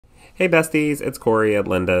Hey besties, it's Corey at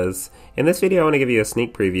Linda's. In this video I want to give you a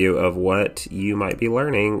sneak preview of what you might be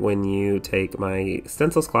learning when you take my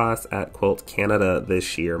stencils class at Quilt Canada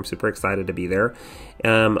this year. I'm super excited to be there.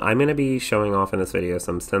 I'm going to be showing off in this video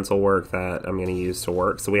some stencil work that I'm going to use to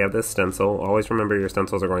work. So we have this stencil. Always remember your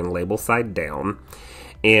stencils are going label side down.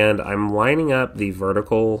 And I'm lining up the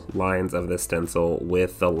vertical lines of this stencil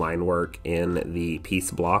with the line work in the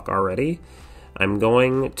piece block already. I'm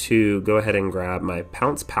going to go ahead and grab my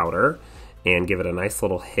Pounce powder and give it a nice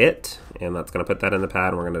little hit, and that's going to put that in the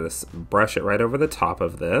pad, and we're going to just brush it right over the top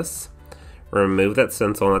of this. Remove that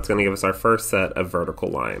stencil, and that's going to give us our first set of vertical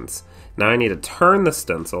lines. Now I need to turn the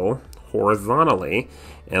stencil horizontally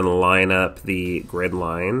and line up the grid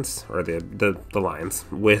lines, or the lines,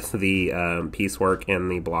 with the piecework in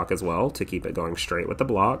the block as well to keep it going straight with the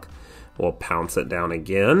block. We'll pounce it down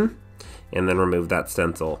again, and then remove that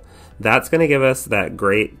stencil. That's going to give us that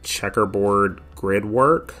great checkerboard grid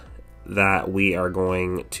work that we are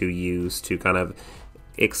going to use to kind of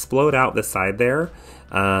explode out the side there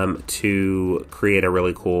to create a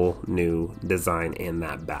really cool new design in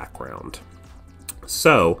that background.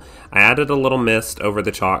 So I added a little mist over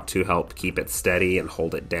the chalk to help keep it steady and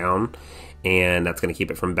hold it down, and that's going to keep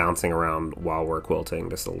it from bouncing around while we're quilting.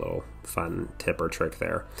 Just a little fun tip or trick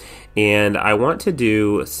there. And I want to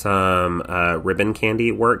do some ribbon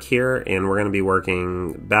candy work here, and we're going to be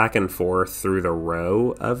working back and forth through the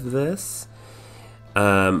row of this.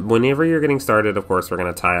 Whenever you're getting started, of course, we're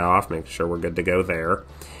going to tie off, make sure we're good to go there.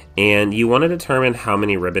 And you want to determine how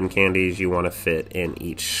many ribbon candies you want to fit in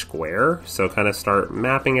each square. So kind of start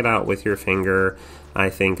mapping it out with your finger. I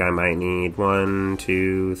think I might need 1,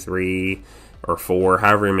 2, 3, or 4,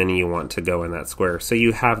 however many you want to go in that square. So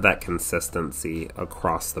you have that consistency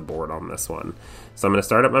across the board on this one. So I'm going to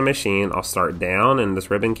start up my machine. I'll start down, and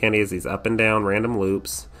this ribbon candy is these up and down random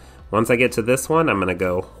loops. Once I get to this one, I'm going to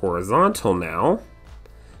go horizontal now.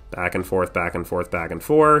 Back and forth, back and forth, back and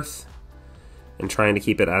forth. And trying to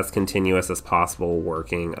keep it as continuous as possible,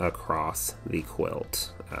 working across the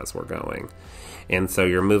quilt as we're going. And so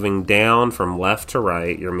you're moving down from left to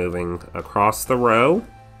right, you're moving across the row,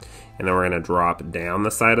 and then we're going to drop down the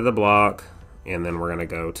side of the block, and then we're going to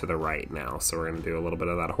go to the right now. So we're going to do a little bit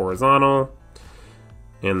of that horizontal,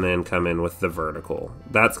 and then come in with the vertical.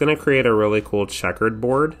 That's going to create a really cool checkered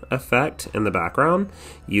board effect in the background,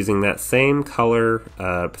 using that same color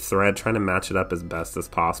thread, trying to match it up as best as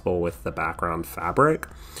possible with the background fabric.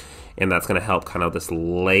 And that's going to help kind of just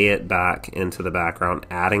lay it back into the background,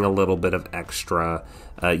 adding a little bit of extra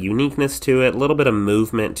uniqueness to it, a little bit of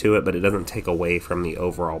movement to it, but it doesn't take away from the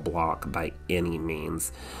overall block by any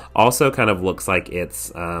means. Also kind of looks like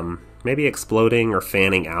it's maybe exploding or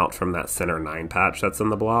fanning out from that center 9 patch that's in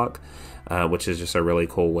the block, which is just a really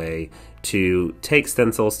cool way to take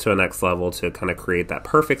stencils to a next level to kind of create that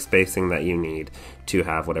perfect spacing that you need to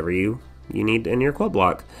have whatever you need in your quilt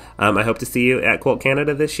block. I hope to see you at Quilt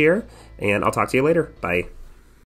Canada this year, and I'll talk to you later. Bye.